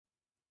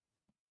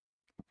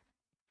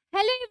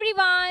Hello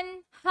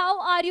everyone,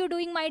 how are you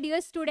doing, my dear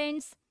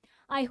students?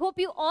 I hope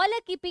you all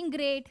are keeping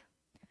great.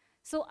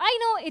 So I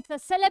know it's a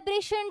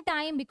celebration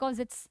time because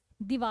it's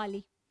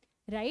Diwali,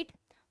 right?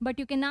 But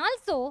you can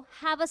also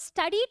have a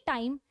study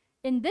time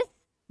in this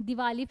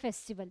Diwali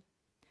festival.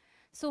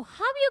 So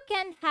how you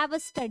can have a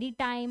study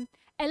time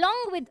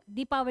along with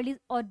Deepavali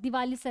or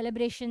Diwali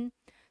celebration?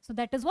 So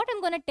that is what I'm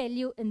going to tell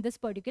you in this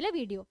particular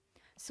video.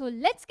 So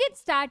let's get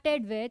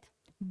started with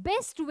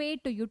best way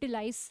to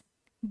utilize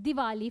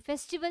Diwali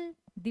festival,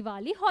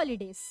 Diwali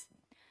holidays.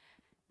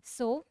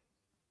 So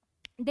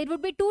there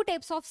would be two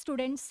types of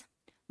students.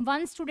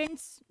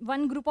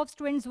 One group of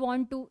students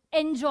want to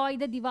enjoy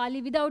the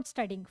Diwali without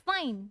studying.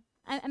 Fine,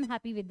 I'm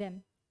happy with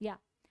them. Yeah.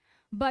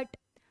 But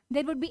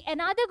there would be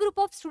another group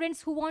of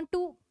students who want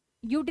to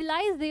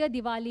utilize their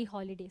Diwali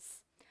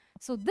holidays.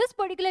 So this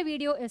particular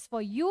video is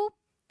for you.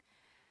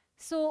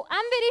 So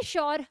I'm very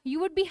sure you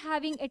would be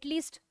having at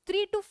least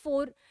 3 to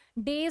 4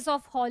 days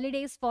of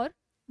holidays for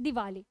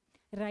Diwali,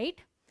 right?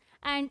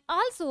 And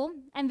also,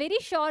 I'm very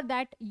sure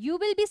that you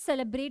will be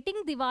celebrating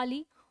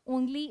Diwali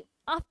only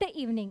after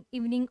evening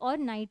or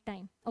night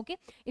time. Okay,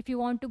 if you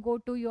want to go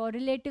to your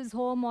relatives'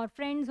 home or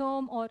friends'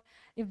 home, or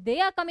if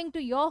they are coming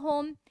to your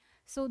home,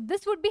 so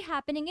this would be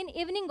happening in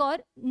evening or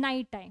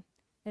night time,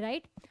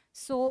 right?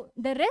 So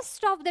the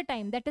rest of the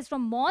time, that is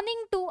from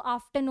morning to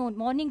afternoon,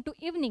 morning to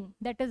evening,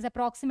 that is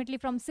approximately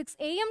from 6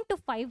 a.m. to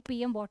 5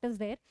 p.m. what is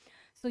there.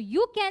 So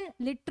you can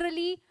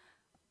literally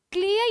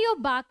clear your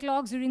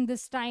backlogs during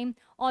this time,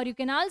 or you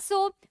can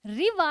also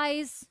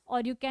revise,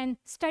 or you can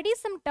study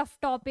some tough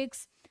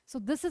topics. So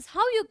this is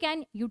how you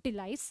can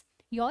utilize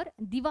your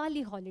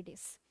Diwali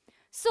holidays.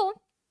 So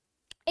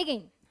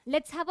again,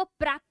 let's have a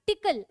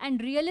practical and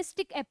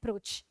realistic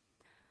approach.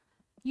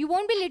 You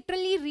won't be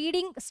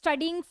literally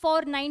studying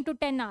for 9 to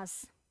 10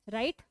 hours,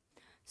 right?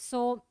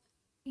 So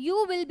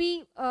you will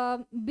be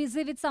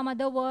busy with some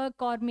other work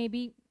or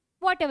maybe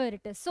whatever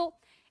it is. So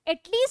at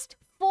least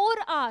 4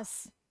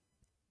 hours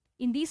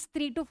in these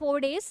 3 to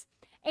 4 days,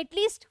 at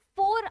least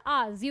 4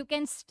 hours you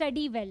can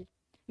study well.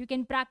 You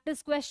can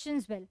practice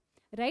questions well,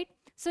 right?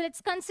 So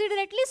let's consider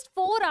at least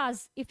 4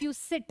 hours if you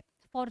sit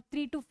for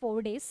 3 to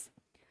 4 days.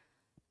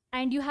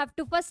 And you have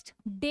to first,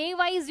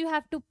 day-wise, you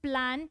have to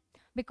plan,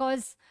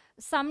 because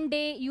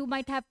someday you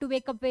might have to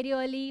wake up very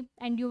early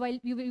and you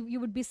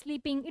would be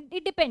sleeping.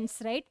 It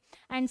depends, right?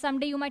 And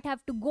someday you might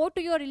have to go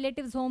to your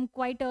relatives' home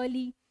quite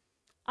early.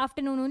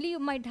 Afternoon only you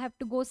might have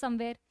to go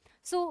somewhere.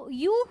 So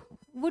you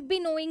would be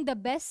knowing the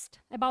best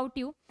about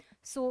you.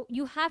 So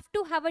you have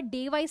to have a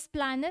day-wise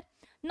planner,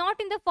 not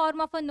in the form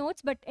of a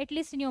notes, but at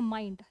least in your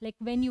mind, like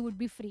when you would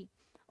be free.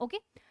 Okay.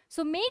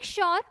 So make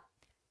sure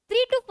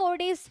 3 to 4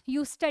 days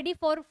you study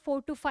for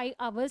 4 to 5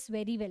 hours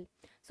very well.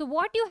 So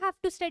what you have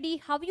to study,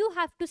 how you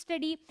have to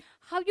study,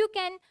 how you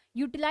can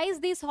utilize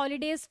these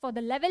holidays for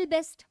the level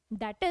best.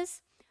 That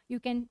is,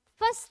 you can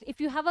first, if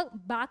you have a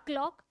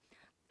backlog,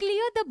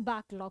 clear the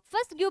backlog.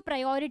 First give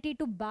priority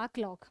to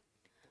backlog,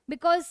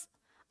 because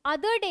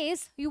other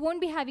days you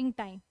won't be having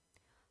time.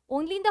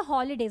 Only in the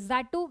holidays,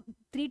 that too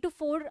 3 to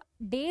 4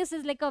 days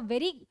is like a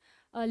very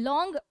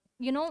long,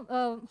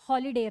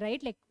 holiday,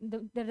 right? Like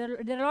there are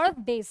a lot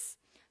of days.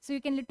 So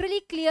you can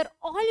literally clear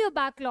all your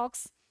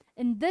backlogs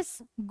in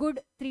this good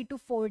 3 to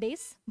 4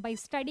 days by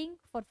studying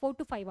for 4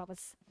 to 5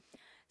 hours.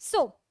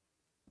 So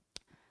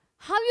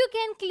how you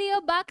can clear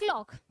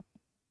backlog?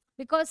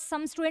 Because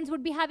some students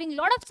would be having a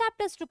lot of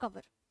chapters to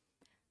cover.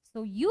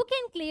 So you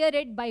can clear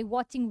it by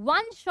watching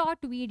one short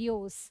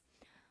videos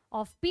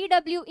of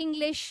PW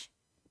English,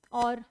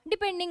 or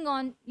depending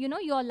on,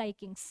 your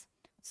likings.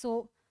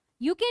 So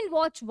you can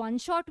watch one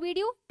short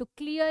video to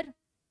clear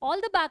all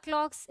the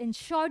backlogs in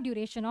short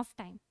duration of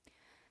time.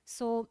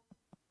 So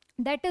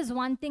that is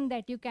one thing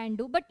that you can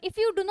do. But if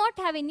you do not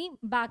have any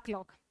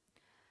backlog,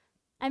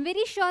 I'm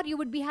very sure you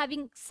would be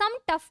having some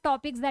tough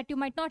topics that you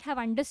might not have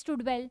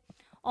understood well,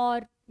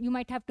 or you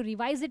might have to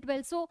revise it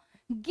well. So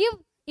give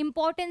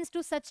importance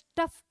to such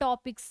tough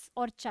topics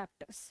or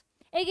chapters.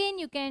 Again,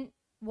 you can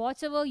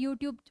watch our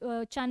YouTube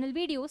channel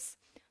videos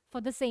for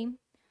the same,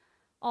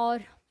 or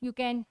you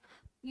can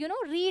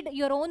read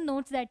your own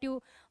notes that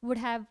you would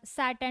have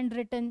sat and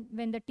written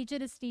when the teacher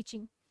is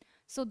teaching.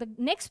 So the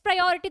next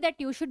priority that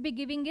you should be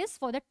giving is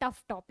for the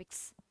tough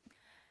topics.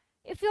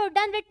 If you're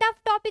done with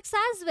tough topics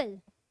as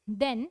well,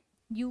 then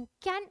you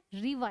can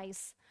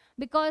revise,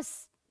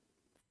 because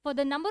for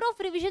the number of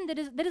revision,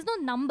 there is no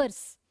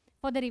numbers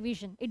for the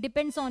revision. It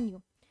depends on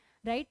you,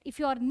 right? If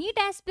you are NEET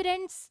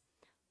aspirants,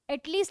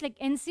 at least like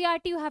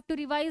NCRT you have to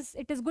revise.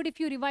 It is good if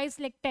you revise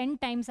like 10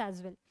 times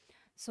as well.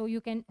 So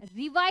you can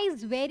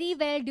revise very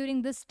well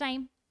during this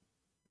time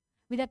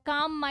with a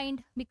calm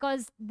mind,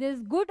 because this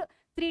good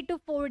 3 to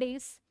 4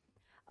 days,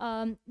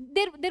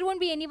 there won't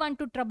be anyone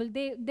to trouble.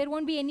 There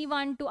won't be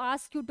anyone to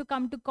ask you to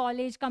come to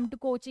college, come to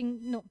coaching.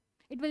 No,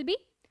 it will be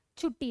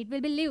chutti. It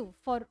will be leave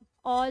for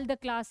all the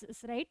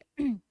classes, right?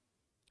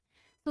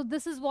 So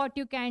this is what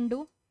you can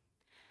do.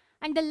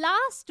 And the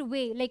last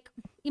way, like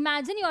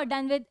imagine you are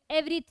done with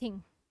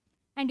everything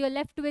and you're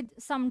left with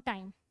some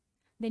time.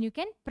 Then you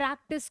can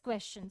practice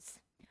questions.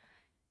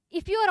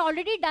 if you are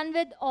already done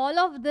with all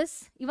of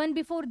this, even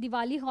before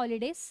Diwali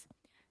holidays,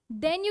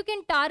 then you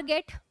can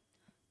target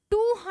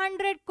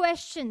 200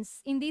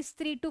 questions in these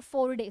 3 to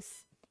 4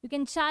 days. You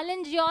can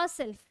challenge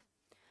yourself.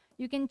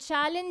 You can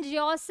challenge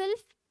yourself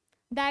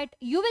that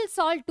you will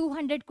solve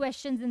 200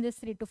 questions in these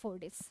 3 to 4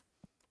 days.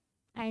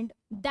 And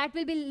that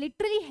will be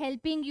literally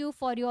helping you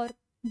for your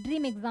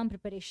dream exam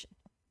preparation,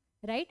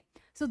 right?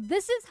 So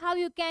this is how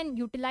you can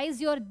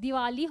utilize your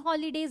Diwali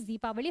holidays,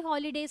 Deepavali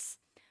holidays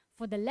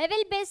for the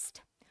level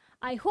best.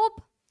 I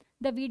hope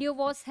the video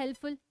was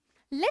helpful.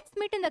 Let's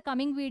meet in the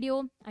coming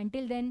video.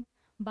 Until then,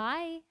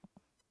 bye.